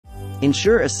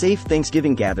Ensure a safe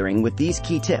Thanksgiving gathering with these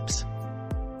key tips.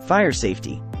 Fire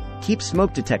safety. Keep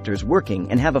smoke detectors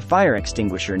working and have a fire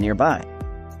extinguisher nearby.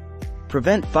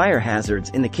 Prevent fire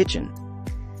hazards in the kitchen.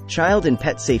 Child and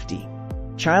pet safety.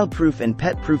 Childproof and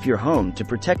pet-proof your home to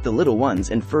protect the little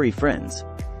ones and furry friends.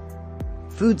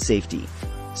 Food safety.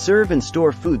 Serve and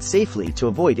store food safely to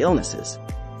avoid illnesses.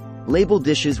 Label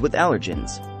dishes with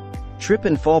allergens. Trip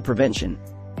and fall prevention.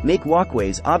 Make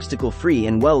walkways obstacle-free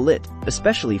and well-lit,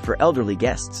 especially for elderly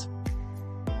guests.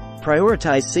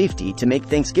 Prioritize safety to make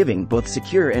Thanksgiving both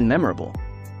secure and memorable.